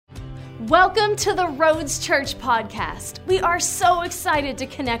Welcome to the Roads Church podcast. We are so excited to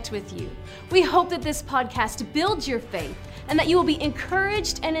connect with you. We hope that this podcast builds your faith and that you will be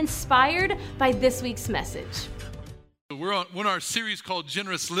encouraged and inspired by this week's message. We're on our series called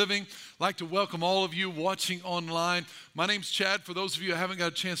Generous Living. I'd like to welcome all of you watching online. My name's Chad. For those of you who haven't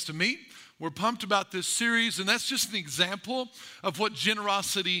got a chance to meet, we're pumped about this series, and that's just an example of what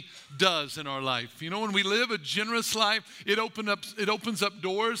generosity does in our life. You know, when we live a generous life, it opens up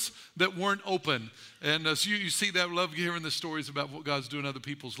doors that weren't open. And so you see that. I love hearing the stories about what God's doing in other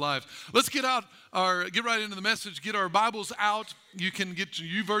people's lives. Let's get right into the message. Get our Bibles out. You can get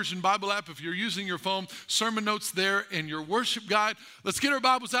your YouVersion Bible app if you're using your phone. Sermon notes there and your worship guide. Let's get our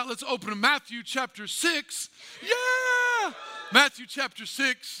Bibles out. Let's open to Matthew chapter 6. Yeah! Matthew chapter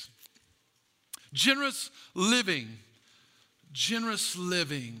 6. Generous living. Generous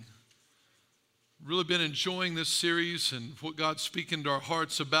living. Really been enjoying this series and what God's speaking to our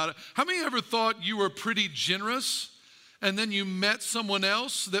hearts about it. How many ever thought you were pretty generous and then you met someone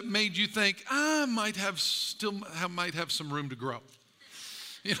else that made you think, I might have some room to grow?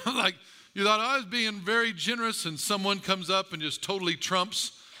 You know, like you thought I was being very generous and someone comes up and just totally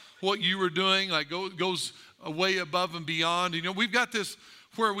trumps what you were doing, like goes way above and beyond. You know, we've got this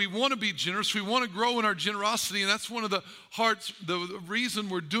where we want to be generous, we want to grow in our generosity, and that's one of the reason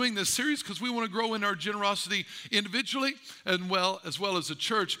we're doing this series, because we want to grow in our generosity individually and as well as a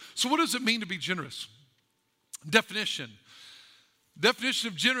church. So what does it mean to be generous? Definition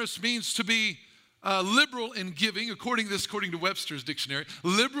of generous means to be liberal in giving, according to Webster's dictionary,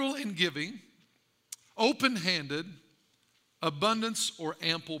 liberal in giving, open-handed, abundance or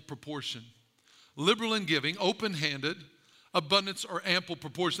ample proportion. Liberal in giving, open-handed, abundance or ample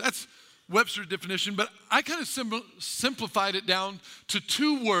proportion. That's Webster's definition, but I kind of simplified it down to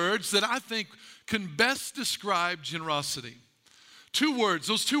two words that I think can best describe generosity. Two words.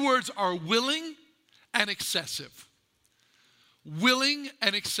 Those two words are willing and excessive. Willing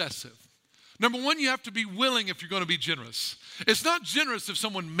and excessive. Number one, you have to be willing if you're going to be generous. It's not generous if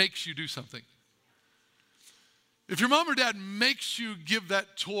someone makes you do something. If your mom or dad makes you give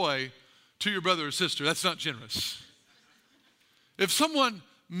that toy to your brother or sister, that's not generous. If someone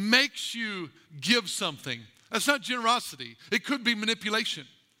makes you give something, that's not generosity. It could be manipulation.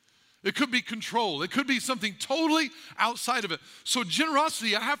 It could be control. It could be something totally outside of it. So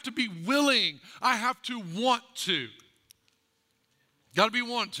generosity, I have to be willing. I have to want to. Got to be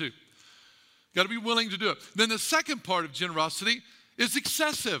want to. Got to be willing to do it. Then the second part of generosity is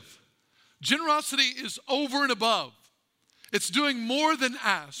excessive. Generosity is over and above. It's doing more than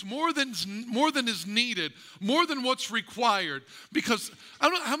asked, more than is needed, more than what's required. Because I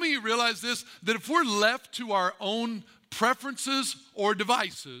don't know how many of you realize this, that if we're left to our own preferences or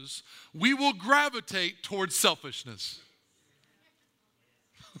devices, we will gravitate towards selfishness.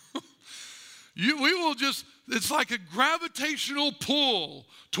 It's like a gravitational pull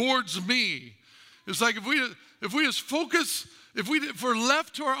towards me. It's like if we just focus. If we're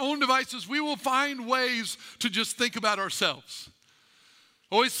left to our own devices, we will find ways to just think about ourselves.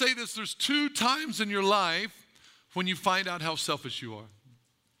 I always say this, there's two times in your life when you find out how selfish you are.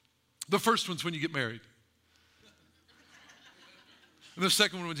 The first one's when you get married. And the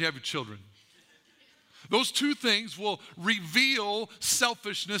second one when you have your children. Those two things will reveal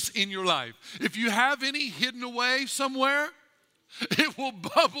selfishness in your life. If you have any hidden away somewhere, it will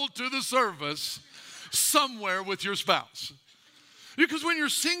bubble to the surface somewhere with your spouse. Because when you're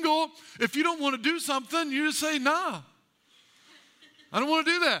single, if you don't want to do something, you just say, nah, I don't want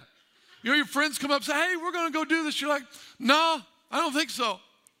to do that. You know, your friends come up and say, hey, we're going to go do this. You're like, no, I don't think so.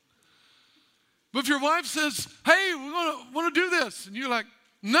 But if your wife says, hey, we're going to want to do this, and you're like,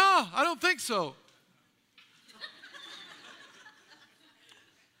 no, I don't think so.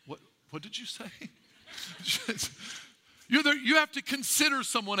 What did you say? You have to consider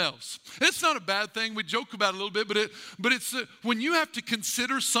someone else. It's not a bad thing. We joke about it a little bit, but it's when you have to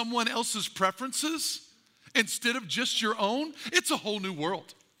consider someone else's preferences instead of just your own, it's a whole new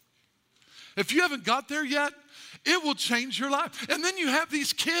world. If you haven't got there yet, it will change your life. And then you have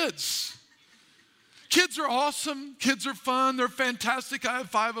these kids. Kids are awesome. Kids are fun. They're fantastic. I have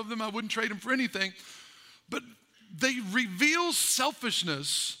 5 of them. I wouldn't trade them for anything. But they reveal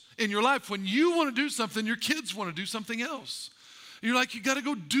selfishness in your life. When you want to do something, your kids want to do something else. And you're like, you got to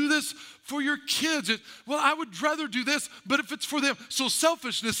go do this for your kids. Well, I would rather do this, but if it's for them. So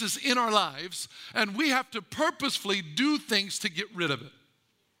selfishness is in our lives, and we have to purposefully do things to get rid of it.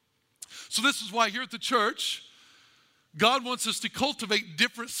 So this is why here at the church, God wants us to cultivate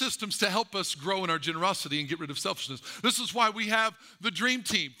different systems to help us grow in our generosity and get rid of selfishness. This is why we have the dream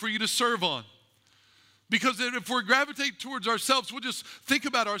team for you to serve on. Because if we gravitate towards ourselves, we'll just think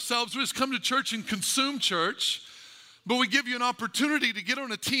about ourselves. We'll just come to church and consume church. But we give you an opportunity to get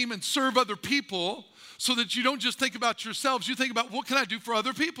on a team and serve other people so that you don't just think about yourselves. You think about, what can I do for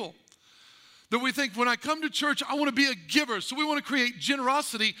other people? That we think, when I come to church, I want to be a giver. So we want to create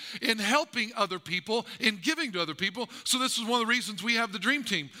generosity in helping other people, in giving to other people. So this is one of the reasons we have the Dream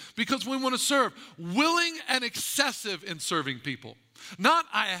Team, because we want to serve. Willing and excessive in serving people. Not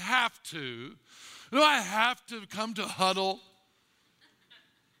I have to. No, I have to come to huddle.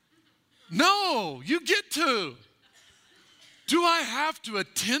 No, you get to. Do I have to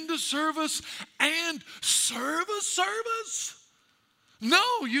attend a service and serve a service? No,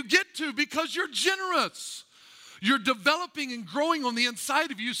 you get to, because you're generous. You're developing and growing on the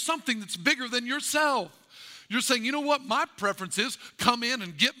inside of you something that's bigger than yourself. You're saying, you know what, my preference is come in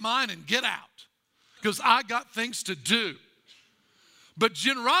and get mine and get out, because I got things to do. But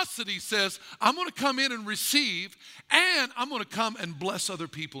generosity says, I'm going to come in and receive, and I'm going to come and bless other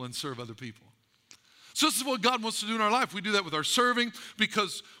people and serve other people. So this is what God wants to do in our life. We do that with our serving,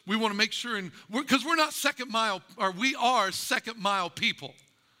 because we want to make sure, because we're not second mile, or we are second mile people,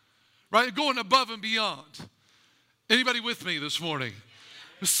 right? Going above and beyond. Anybody with me this morning?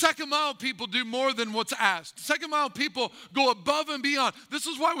 The second mile people do more than what's asked. Second mile people go above and beyond. This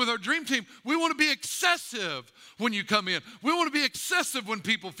is why with our Dream Team, we want to be excessive when you come in. We want to be excessive when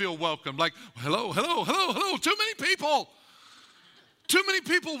people feel welcome. Like, hello, hello, hello, hello, too many people. Too many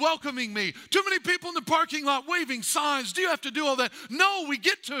people welcoming me. Too many people in the parking lot waving signs. Do you have to do all that? No, we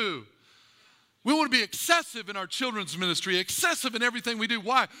get to. We want to be excessive in our children's ministry, excessive in everything we do.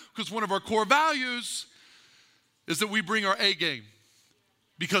 Why? Because one of our core values is that we bring our A game.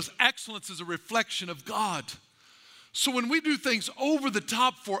 Because excellence is a reflection of God. So when we do things over the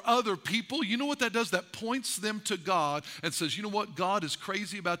top for other people, you know what that does? That points them to God and says, you know what? God is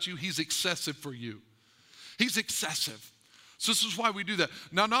crazy about you. He's excessive for you. He's excessive. So this is why we do that.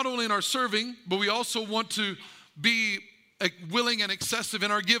 Now, not only in our serving, but we also want to be willing and excessive in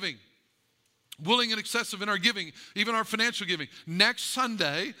our giving. Willing and excessive in our giving, even our financial giving. Next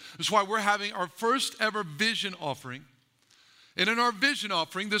Sunday is why we're having our first ever vision offering. And in our vision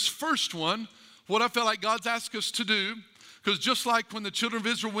offering, this first one, what I felt like God's asked us to do, because just like when the children of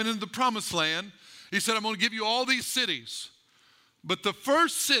Israel went into the promised land, he said, I'm going to give you all these cities. But the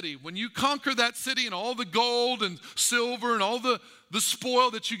first city, when you conquer that city and all the gold and silver and all the spoil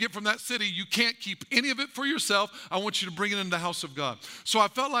that you get from that city, you can't keep any of it for yourself. I want you to bring it into the house of God. So I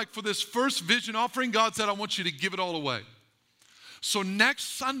felt like for this first vision offering, God said, I want you to give it all away. So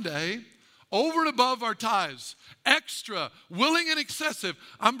next Sunday, over and above our tithes, extra, willing and excessive,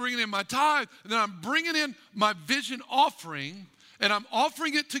 I'm bringing in my tithe, and then I'm bringing in my vision offering, and I'm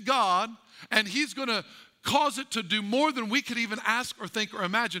offering it to God, and He's going to cause it to do more than we could even ask or think or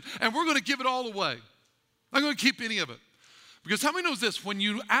imagine. And we're going to give it all away. I'm not going to keep any of it. Because how many knows this? When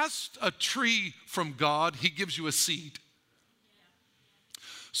you ask a tree from God, He gives you a seed.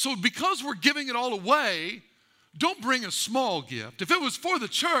 So because we're giving it all away, don't bring a small gift. If it was for the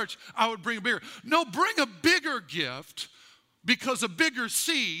church, I would bring a bigger. No, bring a bigger gift, because a bigger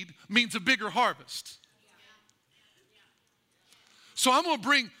seed means a bigger harvest. So I'm going to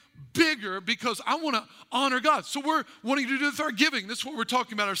bring bigger because I want to honor God. So we're wanting to do this with our giving. This is what we're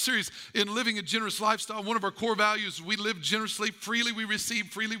talking about, our series in living a generous lifestyle. One of our core values is we live generously. Freely we receive,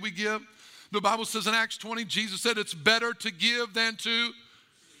 freely we give. The Bible says in Acts 20, Jesus said it's better to give than to.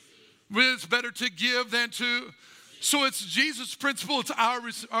 It's better to give than to. So it's Jesus' principle. It's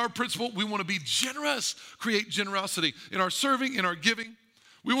our principle. We want to be generous, create generosity in our serving, in our giving.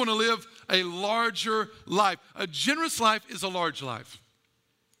 We want to live a larger life. A generous life is a large life.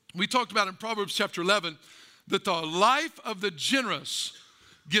 We talked about in Proverbs chapter 11 that the life of the generous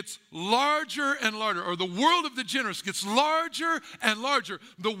gets larger and larger, or the world of the generous gets larger and larger.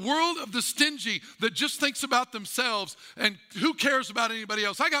 The world of the stingy that just thinks about themselves and who cares about anybody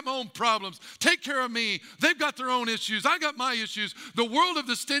else? I got my own problems. Take care of me. They've got their own issues. I got my issues. The world of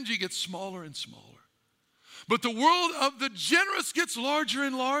the stingy gets smaller and smaller. But the world of the generous gets larger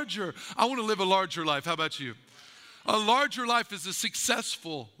and larger. I want to live a larger life. How about you? A larger life is a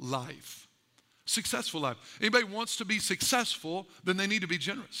successful life. Successful life. Anybody wants to be successful, then they need to be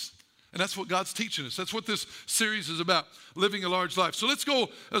generous. And that's what God's teaching us. That's what this series is about, living a large life. So let's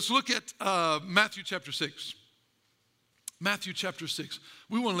look at Matthew chapter 6. Matthew chapter 6.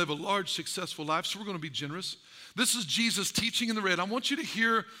 We want to live a large, successful life, so we're going to be generous. This is Jesus teaching in the red. I want you to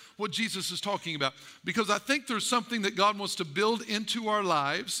hear what Jesus is talking about, because I think there's something that God wants to build into our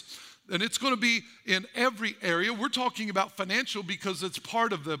lives. And it's going to be in every area. We're talking about financial because it's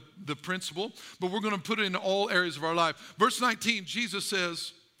part of the principle, but we're going to put it in all areas of our life. Verse 19, Jesus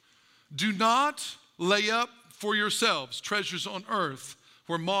says, do not lay up for yourselves treasures on earth,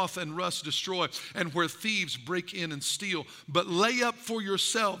 where moth and rust destroy, and where thieves break in and steal. But lay up for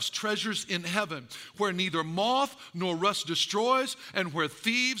yourselves treasures in heaven, where neither moth nor rust destroys, and where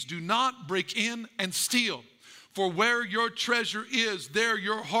thieves do not break in and steal. For where your treasure is, there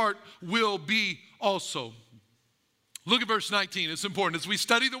your heart will be also. Look at verse 19. It's important. As we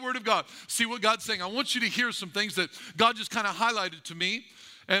study the Word of God, see what God's saying. I want you to hear some things that God just kind of highlighted to me,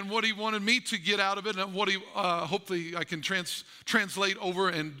 and what he wanted me to get out of it, and what he hopefully I can translate over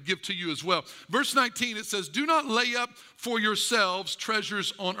and give to you as well. Verse 19, it says, do not lay up for yourselves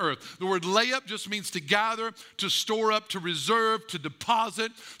treasures on earth. The word lay up just means to gather, to store up, to reserve, to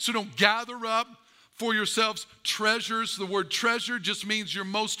deposit. So don't gather up for yourselves treasures. The word treasure just means your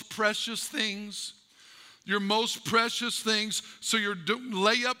most precious things. Your most precious things. So don't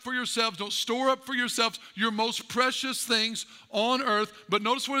lay up for yourselves, don't store up for yourselves your most precious things on earth. But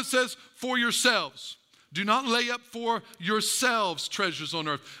notice what it says, for yourselves. Do not lay up for yourselves treasures on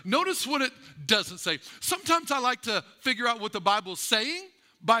earth. Notice what it doesn't say. Sometimes I like to figure out what the Bible's saying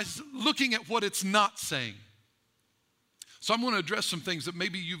by looking at what it's not saying. So I'm going to address some things that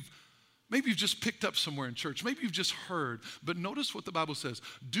maybe you've just picked up somewhere in church. Maybe you've just heard. But notice what the Bible says.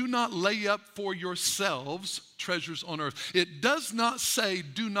 Do not lay up for yourselves treasures on earth. It does not say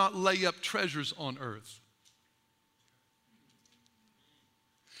do not lay up treasures on earth.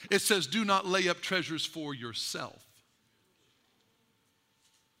 It says do not lay up treasures for yourself.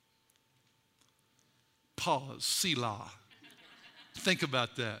 Pause, Selah. Think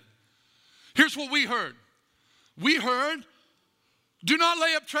about that. Here's what we heard. We heard, do not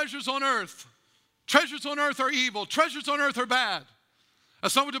lay up treasures on earth. Treasures on earth are evil. Treasures on earth are bad.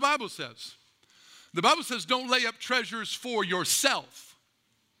 That's not what the Bible says. The Bible says don't lay up treasures for yourself.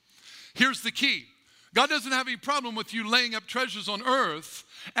 Here's the key. God doesn't have any problem with you laying up treasures on earth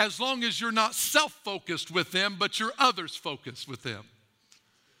as long as you're not self-focused with them, but you're others-focused with them.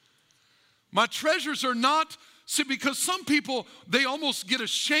 My treasures are not... See, because some people, they almost get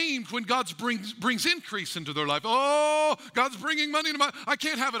ashamed when God brings increase into their life. Oh, God's bringing money into my, I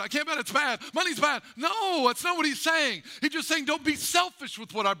can't have it. I can't have it. It's bad. Money's bad. No, that's not what he's saying. He's just saying, don't be selfish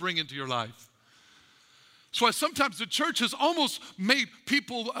with what I bring into your life. That's why sometimes the church has almost made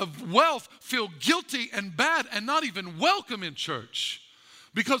people of wealth feel guilty and bad and not even welcome in church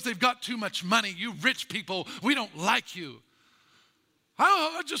because they've got too much money. You rich people, we don't like you.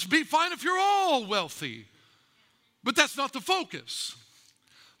 I'll just be fine if you're all wealthy. But that's not the focus.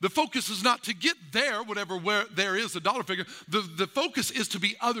 The focus is not to get there, where there is a dollar figure. The focus is to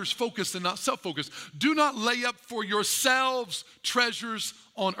be others focused and not self-focused. Do not lay up for yourselves treasures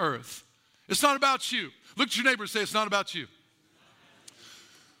on earth. It's not about you. Look at your neighbor and say, it's not about you.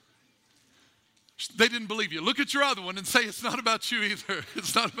 They didn't believe you. Look at your other one and say, it's not about you either.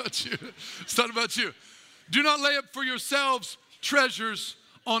 It's not about you. It's not about you. Do not lay up for yourselves treasures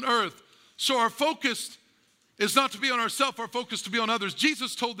on earth. So our focus is not to be on ourselves, our focus to be on others.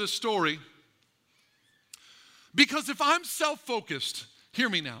 Jesus told this story because if I'm self-focused, hear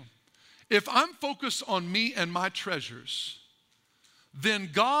me now, if I'm focused on me and my treasures, then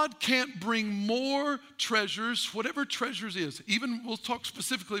God can't bring more treasures, whatever treasures is. Even we'll talk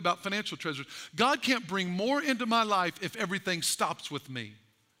specifically about financial treasures. God can't bring more into my life if everything stops with me.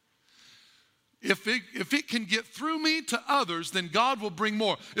 If it can get through me to others, then God will bring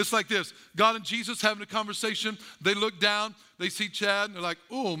more. It's like this. God and Jesus having a conversation. They look down. They see Chad. And they're like,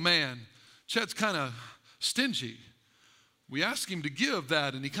 oh, man, Chad's kind of stingy. We asked him to give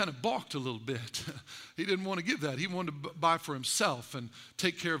that, and he kind of balked a little bit. He didn't want to give that. He wanted to buy for himself and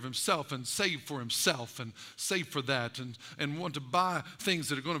take care of himself and save for himself and save for that and want to buy things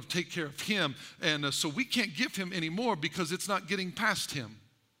that are going to take care of him. And so we can't give him any more because it's not getting past him.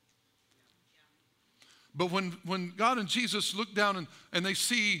 But when God and Jesus look down and they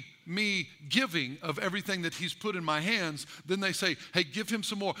see me giving of everything that he's put in my hands, then they say, hey, give him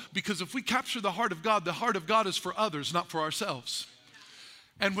some more. Because if we capture the heart of God is for others, not for ourselves.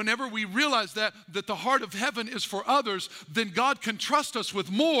 And whenever we realize that the heart of heaven is for others, then God can trust us with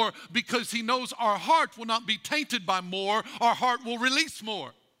more because he knows our heart will not be tainted by more. Our heart will release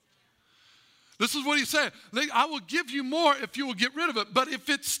more. This is what he said. I will give you more if you will get rid of it. But if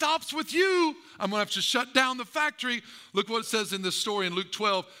it stops with you, I'm going to have to shut down the factory. Look what it says in this story in Luke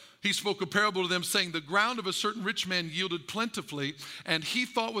 12. He spoke a parable to them saying, the ground of a certain rich man yielded plentifully. And he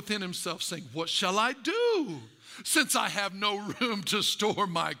thought within himself saying, what shall I do since I have no room to store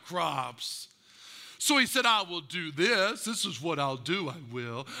my crops? So he said, I will do this. This is what I'll do.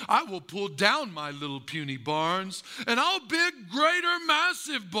 I will pull down my little puny barns, and I'll build greater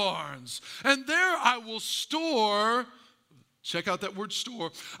massive barns. And there I will store Check out that word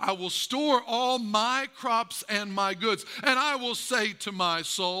store. I will store all my crops and my goods. And I will say to my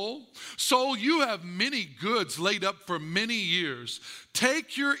soul, soul, you have many goods laid up for many years.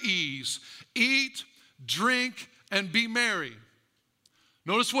 Take your ease, eat, drink, and be merry.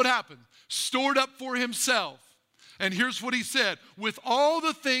 Notice what happened. Stored up for himself. And here's what he said. With all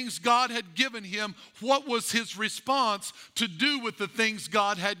the things God had given him, what was his response to do with the things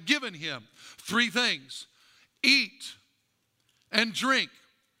God had given him? 3 things. Eat and drink.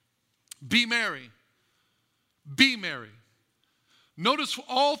 Be merry. Be merry. Notice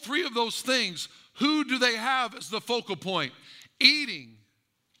all 3 of those things. Who do they have as the focal point? Eating,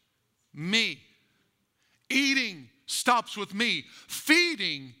 me. Eating stops with me.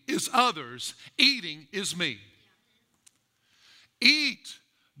 Feeding is others. Eating is me. Eat,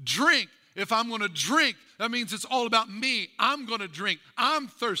 drink. If I'm going to drink, that means it's all about me. I'm going to drink. I'm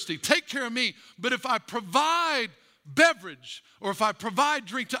thirsty. Take care of me. But if I provide beverage or if I provide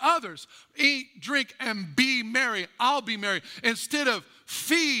drink to others, eat, drink, and be merry, I'll be merry. Instead of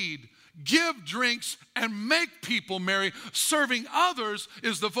feed, give drinks, and make people merry, serving others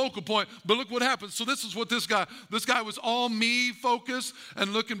is the focal point. But look what happens. So this is what this guy was all me focused.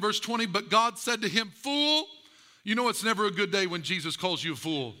 And look in verse 20, but God said to him, fool. You know it's never a good day when Jesus calls you a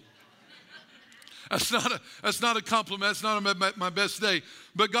fool. That's not a compliment. That's not my best day.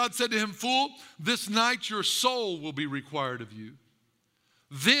 But God said to him, fool, this night your soul will be required of you.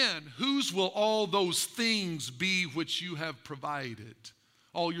 Then whose will all those things be which you have provided?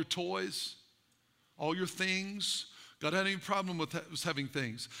 All your toys, all your things. God had any problem with us having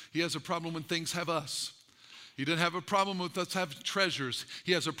things. He has a problem when things have us. He didn't have a problem with us having treasures.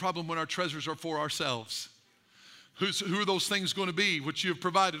 He has a problem when our treasures are for ourselves. Who are those things going to be which you have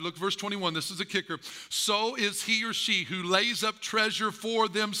provided? Look, verse 21, this is a kicker. So is he or she who lays up treasure for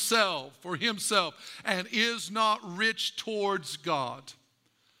himself, and is not rich towards God.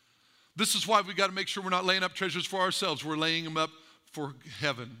 This is why we got to make sure we're not laying up treasures for ourselves. We're laying them up for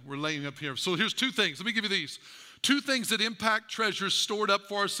heaven. We're laying up here. So here's 2 things. Let me give you these. 2 things that impact treasures stored up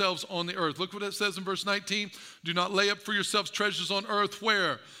for ourselves on the earth. Look what it says in verse 19. Do not lay up for yourselves treasures on earth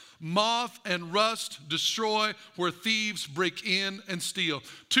where moth and rust destroy, where thieves break in and steal.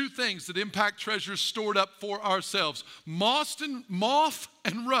 2 things that impact treasures stored up for ourselves. Moth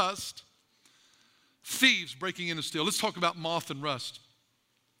and rust, thieves breaking in and steal. Let's talk about moth and rust.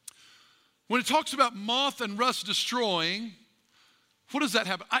 When it talks about moth and rust destroying, what does that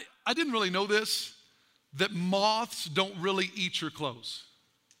happen? I didn't really know this, that moths don't really eat your clothes.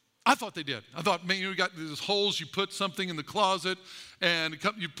 I thought they did. I thought, man, you got these holes, you put something in the closet, and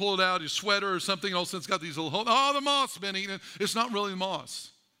you pull it out, your sweater or something, and all of a sudden it's got these little holes. Oh, the moth's been eaten. It's not really the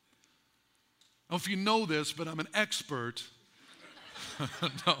moths. I don't know if you know this, but I'm an expert.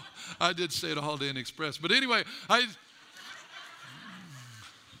 No, I did stay at a Holiday Inn Express. But anyway,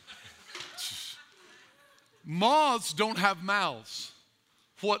 moths don't have mouths.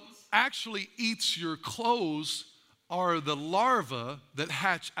 What actually eats your clothes are the larvae that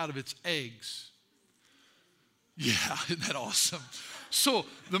hatch out of its eggs. Yeah, isn't that awesome? So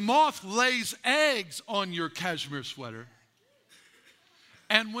the moth lays eggs on your cashmere sweater.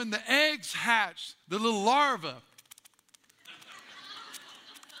 And when the eggs hatch, the little larva,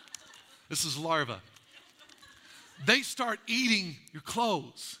 this is larva, they start eating your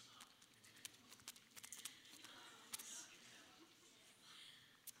clothes.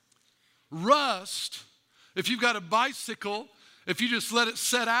 Rust, if you've got a bicycle, if you just let it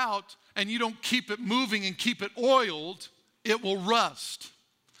set out and you don't keep it moving and keep it oiled, it will rust.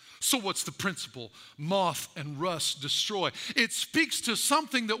 So what's the principle? Moth and rust destroy. It speaks to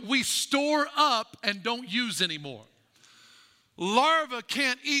something that we store up and don't use anymore. Larva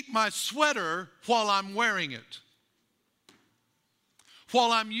can't eat my sweater while I'm wearing it,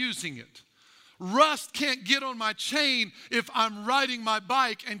 while I'm using it. Rust can't get on my chain if I'm riding my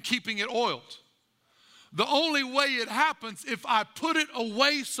bike and keeping it oiled. The only way it happens if I put it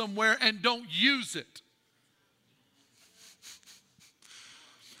away somewhere and don't use it.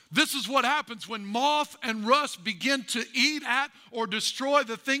 This is what happens when moth and rust begin to eat at or destroy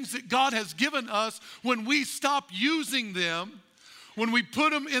the things that God has given us. When we stop using them, when we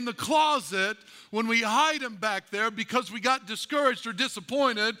put them in the closet, when we hide them back there because we got discouraged or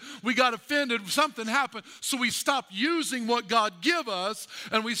disappointed, we got offended, something happened, so we stop using what God give us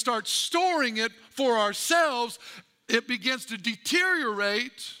and we start storing it for ourselves, it begins to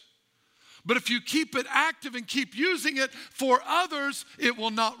deteriorate. But if you keep it active and keep using it for others, it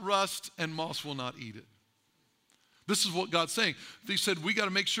will not rust and moths will not eat it. This is what God's saying. He said, we got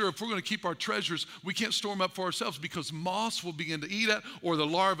to make sure if we're going to keep our treasures, we can't store them up for ourselves because moths will begin to eat it, or the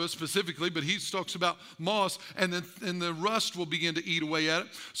larvae specifically, but he talks about moths, and the rust will begin to eat away at it.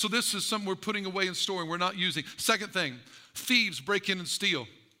 So this is something we're putting away and storing, we're not using. Second thing, thieves break in and steal.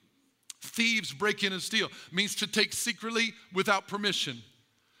 Thieves break in and steal. Means to take secretly without permission.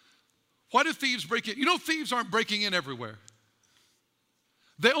 Why do thieves break in? You know, thieves aren't breaking in everywhere.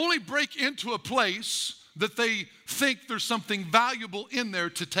 They only break into a place that they think there's something valuable in there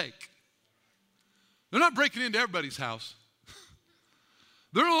to take. They're not breaking into everybody's house.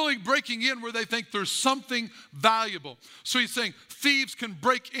 They're only breaking in where they think there's something valuable. So he's saying thieves can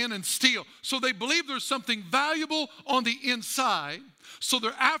break in and steal. So they believe there's something valuable on the inside. So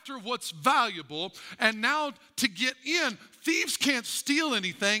they're after what's valuable. And now to get in, thieves can't steal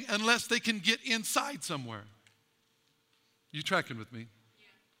anything unless they can get inside somewhere. You tracking with me?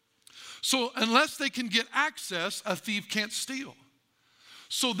 So unless they can get access, a thief can't steal.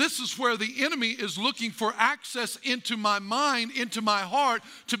 So this is where the enemy is looking for access into my mind, into my heart,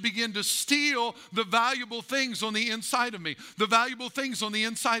 to begin to steal the valuable things on the inside of me, the valuable things on the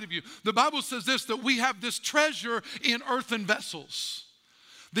inside of you. The Bible says this, that we have this treasure in earthen vessels.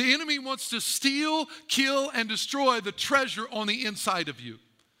 The enemy wants to steal, kill, and destroy the treasure on the inside of you.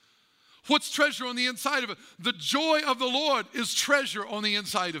 What's treasure on the inside of it? The joy of the Lord is treasure on the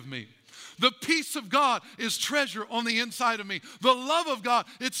inside of me. The peace of God is treasure on the inside of me. The love of God,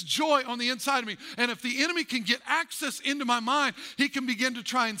 it's joy on the inside of me. And if the enemy can get access into my mind, he can begin to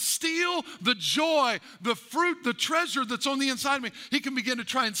try and steal the joy, the fruit, the treasure that's on the inside of me. He can begin to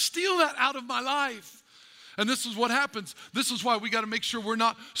try and steal that out of my life. And this is what happens. This is why we got to make sure we're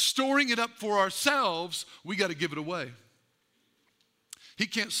not storing it up for ourselves. We got to give it away. He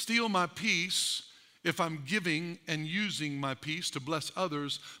can't steal my peace if I'm giving and using my peace to bless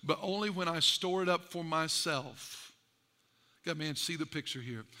others, but only when I store it up for myself. God, man, see the picture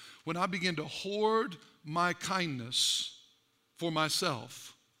here. When I begin to hoard my kindness for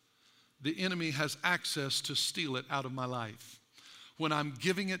myself, the enemy has access to steal it out of my life. When I'm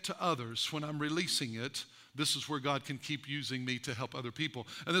giving it to others, when I'm releasing it, this is where God can keep using me to help other people.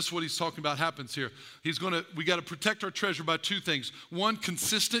 And this is what he's talking about happens here. We got to protect our treasure by two things. One,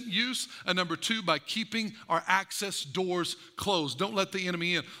 consistent use. And number two, by keeping our access doors closed. Don't let the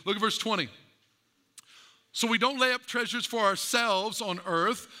enemy in. Look at verse 20. So we don't lay up treasures for ourselves on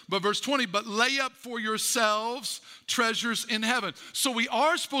earth, but verse 20, but lay up for yourselves treasures in heaven. So we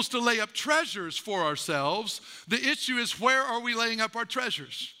are supposed to lay up treasures for ourselves. The issue is, where are we laying up our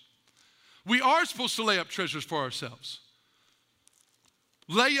treasures? We are supposed to lay up treasures for ourselves.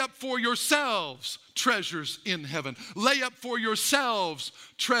 Lay up for yourselves treasures in heaven. Lay up for yourselves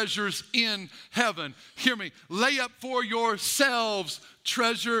treasures in heaven. Hear me. Lay up for yourselves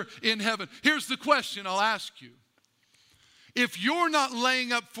treasure in heaven. Here's the question I'll ask you. If you're not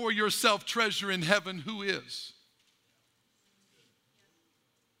laying up for yourself treasure in heaven, who is?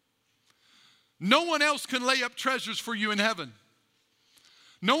 No one else can lay up treasures for you in heaven.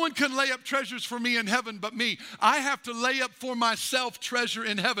 No one can lay up treasures for me in heaven but me. I have to lay up for myself treasure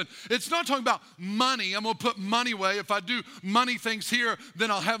in heaven. It's not talking about money. I'm going to put money away. If I do money things here,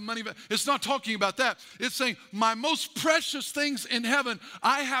 then I'll have money. It's not talking about that. It's saying my most precious things in heaven,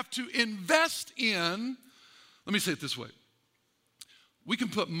 I have to invest in. Let me say it this way. We can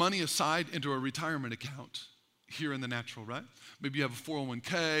put money aside into a retirement account here in the natural, right? Maybe you have a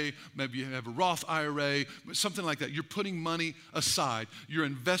 401k, maybe you have a Roth IRA, something like that. You're putting money aside. You're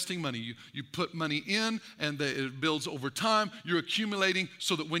investing money. You put money in and it builds over time. You're accumulating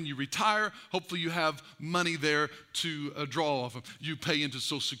so that when you retire, hopefully you have money there to draw off of. You pay into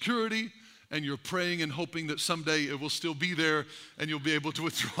Social Security and you're praying and hoping that someday it will still be there and you'll be able to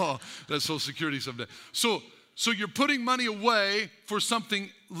withdraw that Social Security someday. So you're putting money away for something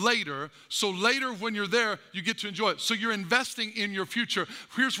later. So later when you're there, you get to enjoy it. So you're investing in your future.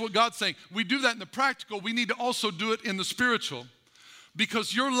 Here's what God's saying. We do that in the practical. We need to also do it in the spiritual.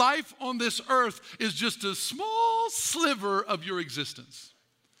 Because your life on this earth is just a small sliver of your existence.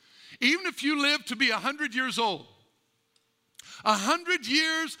 Even if you live to be 100 years old, 100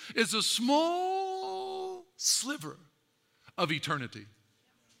 years is a small sliver of eternity.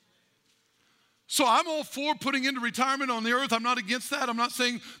 So I'm all for putting into retirement on the earth. I'm not against that. I'm not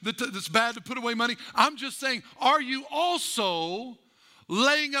saying that it's bad to put away money. I'm just saying, are you also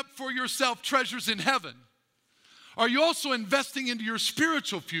laying up for yourself treasures in heaven? Are you also investing into your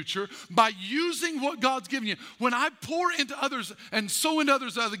spiritual future by using what God's given you? When I pour into others and sow into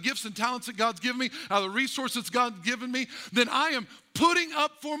others out of the gifts and talents that God's given me, out of the resources God's given me, then I am putting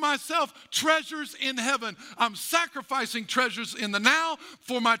up for myself treasures in heaven. I'm sacrificing treasures in the now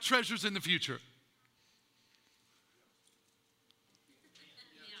for my treasures in the future.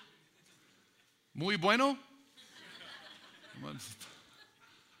 Muy bueno?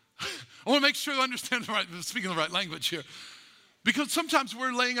 I want to make sure I understand speaking the right language here. Because sometimes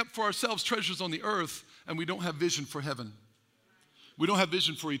we're laying up for ourselves treasures on the earth and we don't have vision for heaven. We don't have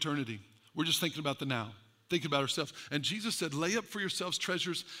vision for eternity. We're just thinking about the now, thinking about ourselves. And Jesus said, lay up for yourselves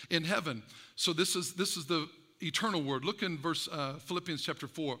treasures in heaven. So this is the eternal word. Look in Philippians chapter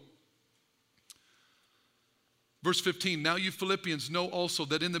 4. Verse 15, now you Philippians know also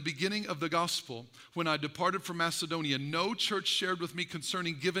that in the beginning of the gospel, when I departed from Macedonia, no church shared with me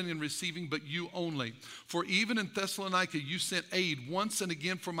concerning giving and receiving, but you only. For even in Thessalonica, you sent aid once and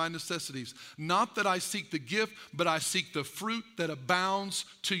again for my necessities. Not that I seek the gift, but I seek the fruit that abounds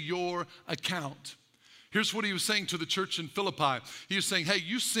to your account. Here's what he was saying to the church in Philippi. He was saying, hey,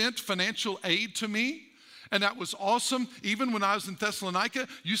 you sent financial aid to me. And that was awesome. Even when I was in Thessalonica,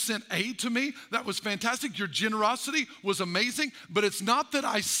 you sent aid to me. That was fantastic. Your generosity was amazing. But it's not that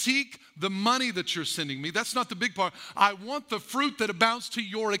I seek the money that you're sending me. That's not the big part. I want the fruit that abounds to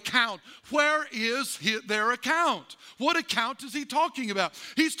your account. Where is their account? What account is he talking about?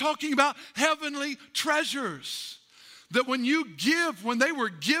 He's talking about heavenly treasures. That when they were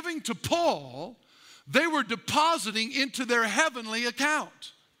giving to Paul, they were depositing into their heavenly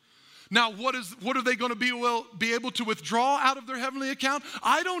account. Now, what are they going to be able to withdraw out of their heavenly account?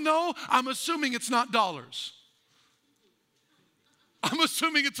 I don't know. I'm assuming it's not dollars. I'm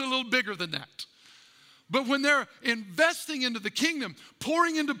assuming it's a little bigger than that. But when they're investing into the kingdom,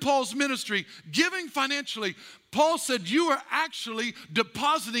 pouring into Paul's ministry, giving financially, Paul said, you are actually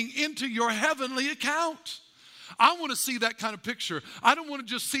depositing into your heavenly account. I want to see that kind of picture. I don't want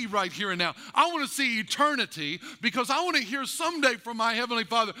to just see right here and now. I want to see eternity because I want to hear someday from my Heavenly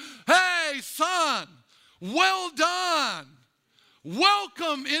Father, hey, son, well done.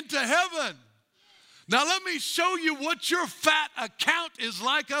 Welcome into heaven. Now let me show you what your fat account is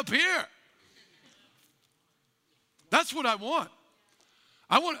like up here. That's what I want.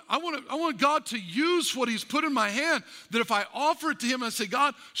 I want God to use what he's put in my hand, that if I offer it to him and I say,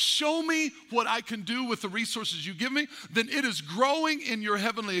 God, show me what I can do with the resources you give me, then it is growing in your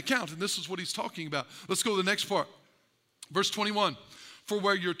heavenly account. And this is what he's talking about. Let's go to the next part. Verse 21, for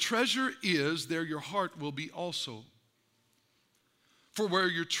where your treasure is, there your heart will be also. For where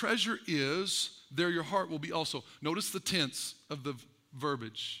your treasure is, there your heart will be also. Notice the tense of the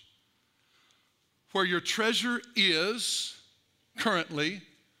verbiage. Where your treasure is, currently,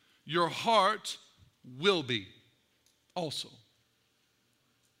 your heart will be also.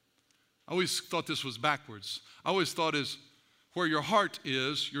 I always thought this was backwards. I always thought is where your heart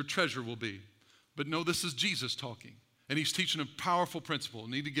is, your treasure will be. But no, this is Jesus talking. And he's teaching a powerful principle.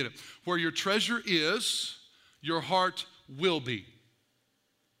 You need to get it. Where your treasure is, your heart will be.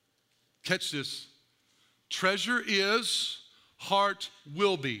 Catch this. Treasure is, heart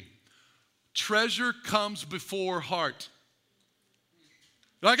will be. Treasure comes before heart.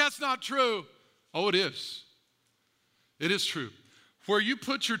 Like, that's not true. Oh, it is. It is true. Where you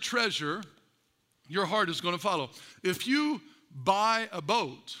put your treasure, your heart is going to follow. If you buy a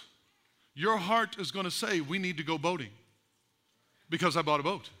boat, your heart is going to say, we need to go boating because I bought a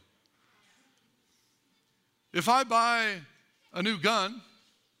boat. If I buy a new gun,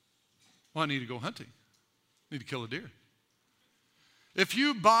 well, I need to go hunting. I need to kill a deer. If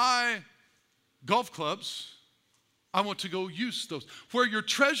you buy golf clubs, I want to go use those. Where your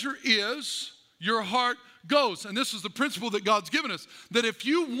treasure is, your heart goes. And this is the principle that God's given us, that if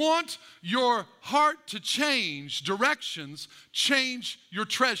you want your heart to change directions, change your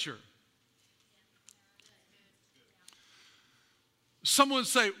treasure. Someone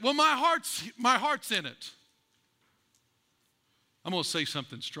say, well, my heart's in it. I'm going to say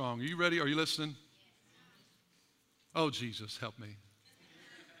something strong. Are you ready? Are you listening? Oh, Jesus, help me.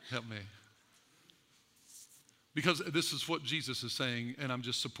 Help me. Because this is what Jesus is saying, and I'm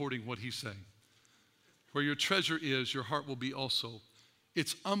just supporting what he's saying. Where your treasure is, your heart will be also.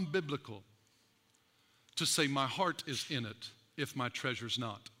 It's unbiblical to say my heart is in it if my treasure's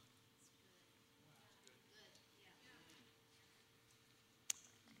not.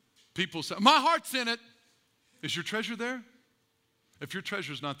 People say, my heart's in it. Is your treasure there? If your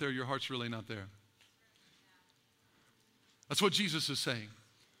treasure's not there, your heart's really not there. That's what Jesus is saying.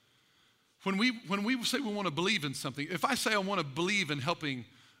 When we say we want to believe in something, if I say I want to believe in helping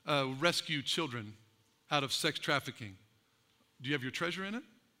rescue children out of sex trafficking, do you have your treasure in it?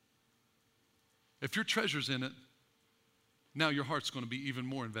 If your treasure's in it, now your heart's going to be even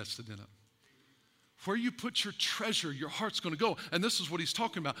more invested in it. Where you put your treasure, your heart's going to go. And this is what he's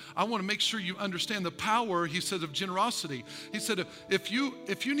talking about. I want to make sure you understand the power, he said, of generosity. He said, if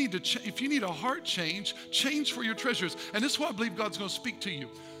you need a heart change, change where your treasure is. And this is why I believe God's going to speak to you.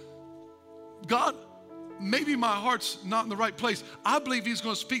 God, maybe my heart's not in the right place. I believe he's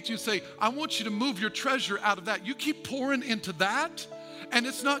going to speak to you and say, I want you to move your treasure out of that. You keep pouring into that, and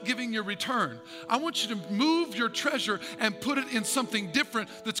it's not giving you return. I want you to move your treasure and put it in something different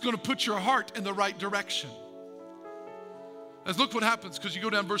that's going to put your heart in the right direction. And look what happens, because you go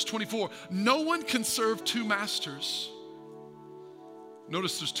down verse 24. No one can serve two masters.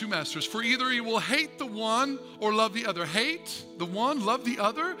 Notice there's two masters. For either he will hate the one or love the other. Hate the one, love the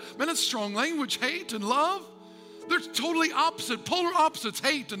other. Man, that's strong language. Hate and love. They're totally opposite, polar opposites,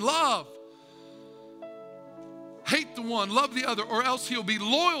 hate and love. Hate the one, love the other, or else he'll be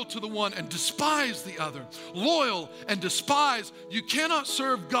loyal to the one and despise the other. Loyal and despise. You cannot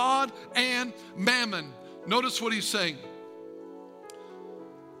serve God and mammon. Notice what he's saying.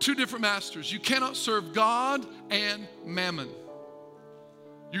 Two different masters. You cannot serve God and mammon.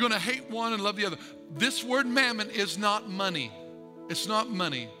 You're going to hate one and love the other. This word mammon is not money. It's not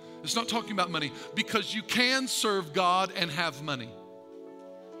money. It's not talking about money, because you can serve God and have money.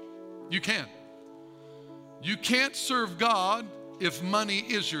 You can. You can't serve God if money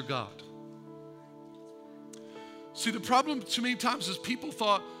is your God. See, the problem too many times is people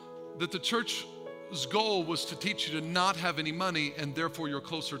thought that the church's goal was to teach you to not have any money and therefore you're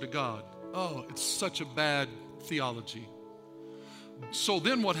closer to God. Oh, it's such a bad theology. So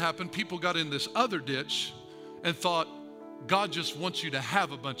then what happened? People got in this other ditch and thought God just wants you to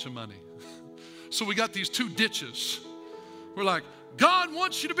have a bunch of money. So we got these two ditches. We're like, God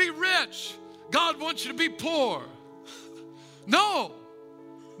wants you to be rich. God wants you to be poor. No,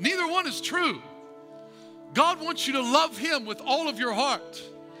 neither one is true. God wants you to love him with all of your heart,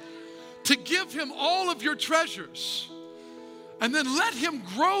 to give him all of your treasures, and then let him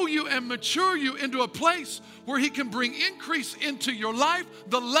grow you and mature you into a place where he can bring increase into your life,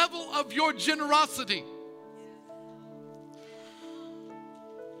 the level of your generosity.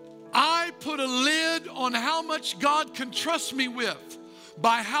 I put a lid on how much God can trust me with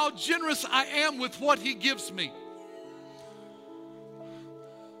by how generous I am with what he gives me.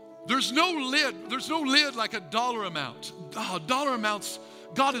 There's no lid like a dollar amount. Oh, dollar amounts,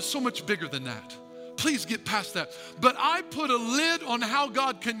 God is so much bigger than that. Please get past that. But I put a lid on how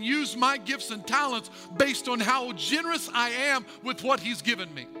God can use my gifts and talents based on how generous I am with what he's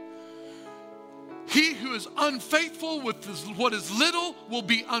given me. He who is unfaithful with what is little will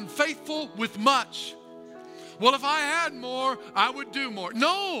be unfaithful with much. Well, if I had more, I would do more.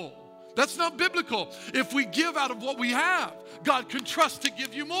 No, that's not biblical. If we give out of what we have, God can trust to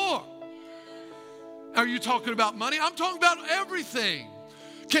give you more. Are you talking about money? I'm talking about everything.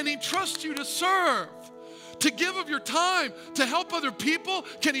 Can he trust you to serve, to give of your time, to help other people?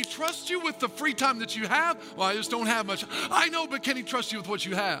 Can he trust you with the free time that you have? Well, I just don't have much. I know, but can he trust you with what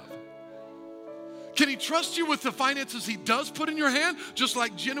you have? Can he trust you with the finances he does put in your hand? Just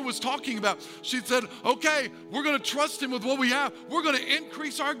like Jenna was talking about. She said, okay, we're going to trust him with what we have. We're going to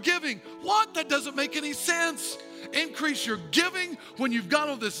increase our giving. What? That doesn't make any sense. Increase your giving when you've got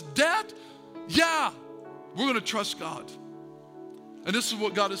all this debt? Yeah, we're going to trust God. And this is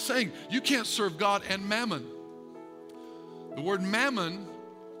what God is saying. You can't serve God and mammon. The word mammon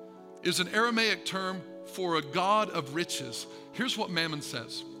is an Aramaic term for a god of riches. Here's what mammon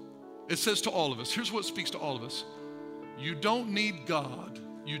says. It says to all of us, here's what speaks to all of us. You don't need God,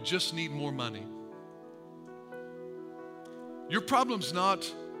 you just need more money. Your problem's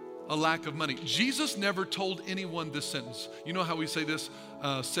not a lack of money. Jesus never told anyone this sentence. You know how we say this,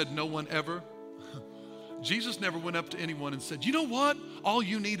 said no one ever? Jesus never went up to anyone and said, you know what? All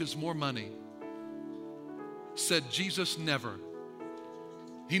you need is more money. Said Jesus never.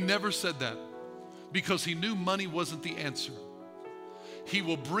 He never said that because he knew money wasn't the answer. He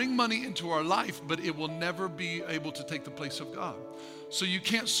will bring money into our life, but it will never be able to take the place of God. So you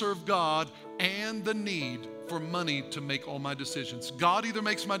can't serve God and the need for money to make all my decisions. God either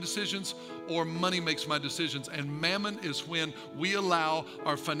makes my decisions or money makes my decisions. And mammon is when we allow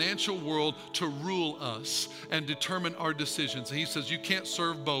our financial world to rule us and determine our decisions. And he says you can't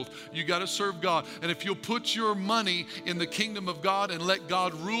serve both. You got to serve God. And if you'll put your money in the kingdom of God and let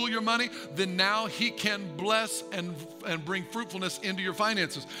God rule your money, then now he can bless and bring fruitfulness into your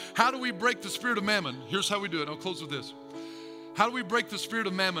finances. How do we break the spirit of mammon? Here's how we do it. I'll close with this. How do we break the spirit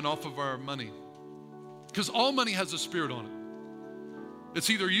of mammon off of our money? Because all money has a spirit on it. It's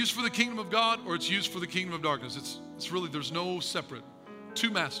either used for the kingdom of God or it's used for the kingdom of darkness. It's really, there's no separate.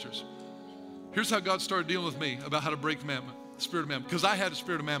 Two masters. Here's how God started dealing with me about how to break mammon, the spirit of mammon. Because I had a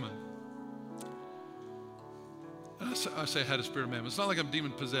spirit of mammon. And I say I had a spirit of mammon. It's not like I'm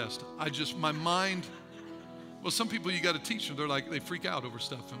demon possessed. My mind, well, some people you got to teach them. They're like, they freak out over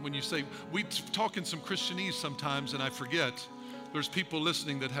stuff. And when you say, we talk in some Christianese sometimes and I forget, there's people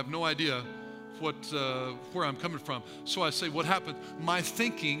listening that have no idea where I'm coming from. So I say, what happened? My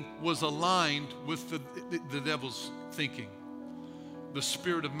thinking was aligned with the devil's thinking, the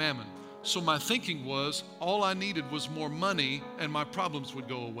spirit of mammon. So my thinking was, all I needed was more money and my problems would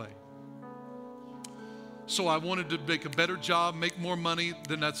go away. So I wanted to make a better job, make more money,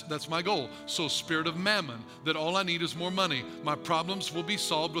 then that's my goal. So spirit of mammon, that all I need is more money. My problems will be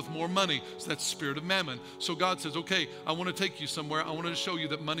solved with more money. So that's spirit of mammon. So God says, okay, I want to take you somewhere. I want to show you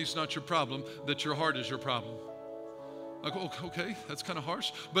that money's not your problem, that your heart is your problem. I go, okay, that's kind of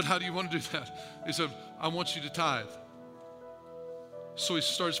harsh, but how do you want to do that? He said, I want you to tithe. So he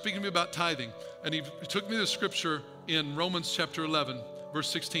started speaking to me about tithing, and he took me to the scripture in Romans chapter 11, verse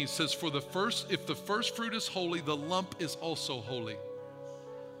 16. Says, if the first fruit is holy, the lump is also holy.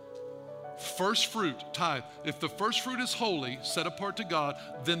 First fruit, tithe. If the first fruit is holy, set apart to God,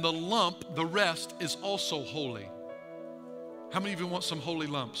 then the lump, the rest, is also holy. How many of you want some holy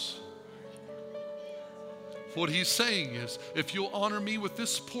lumps? What he's saying is, if you'll honor me with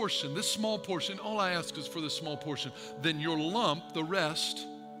this portion, this small portion, all I ask is for this small portion, then your lump, the rest,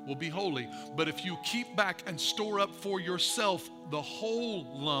 will be holy. But if you keep back and store up for yourself the whole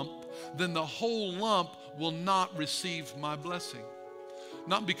lump, then the whole lump will not receive my blessing.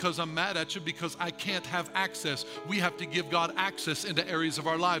 Not because I'm mad at you, because I can't have access. We have to give God access into areas of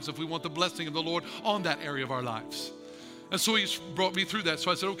our lives if we want the blessing of the Lord on that area of our lives. And so he brought me through that. So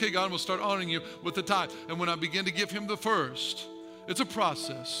I said, okay, God, we'll start honoring you with the tithe. And when I began to give him the first, it's a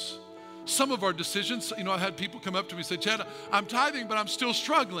process. Some of our decisions, I've had people come up to me and say, Chad, I'm tithing, but I'm still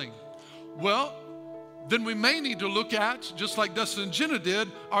struggling. Well, then we may need to look at, just like Dustin and Jenna did,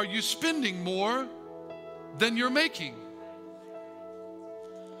 are you spending more than you're making?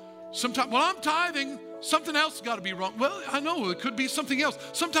 Sometimes, well, I'm tithing, something else has got to be wrong. Well, I know, it could be something else.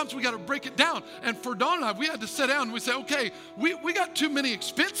 Sometimes we got to break it down. And for Dawn and I, we had to sit down and we say, okay, we got too many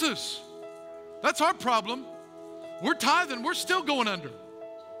expenses. That's our problem. We're tithing, we're still going under.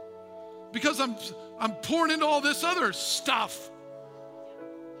 Because I'm pouring into all this other stuff.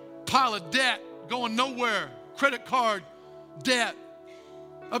 Pile of debt, going nowhere. Credit card, debt,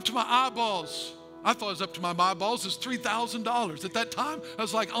 up to my eyeballs. I thought it was up to my eyeballs. It's $3,000. At that time, I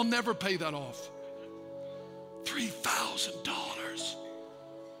was like, I'll never pay that off. $3,000.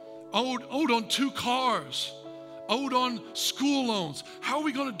 Owed on 2 cars. Owed on school loans. How are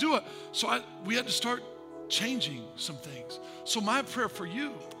we going to do it? So we had to start changing some things. So my prayer for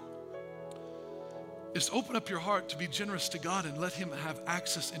you is open up your heart to be generous to God and let him have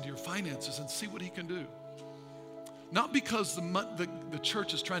access into your finances and see what he can do. Not because the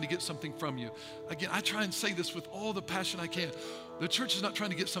church is trying to get something from you. Again, I try and say this with all the passion I can. The church is not trying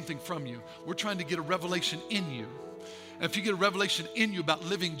to get something from you. We're trying to get a revelation in you. And if you get a revelation in you about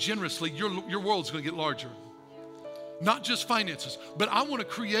living generously, your world's going to get larger. Not just finances, but I want to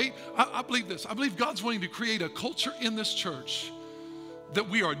create, I believe this. I believe God's wanting to create a culture in this church that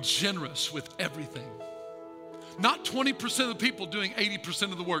we are generous with everything. Not 20% of the people doing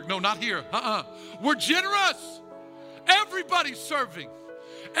 80% of the work. No, not here. We're generous. Everybody's serving.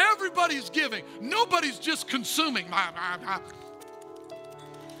 Everybody's giving. Nobody's just consuming.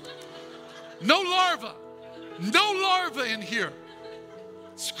 No larva. No larva in here.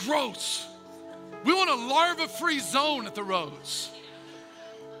 It's gross. We want a larva-free zone at the roads.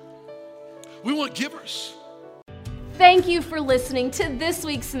 We want givers. Thank you for listening to this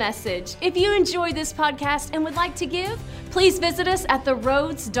week's message. If you enjoyed this podcast and would like to give, please visit us at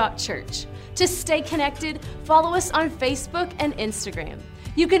theroads.church. To stay connected, follow us on Facebook and Instagram.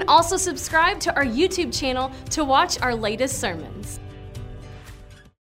 You can also subscribe to our YouTube channel to watch our latest sermons.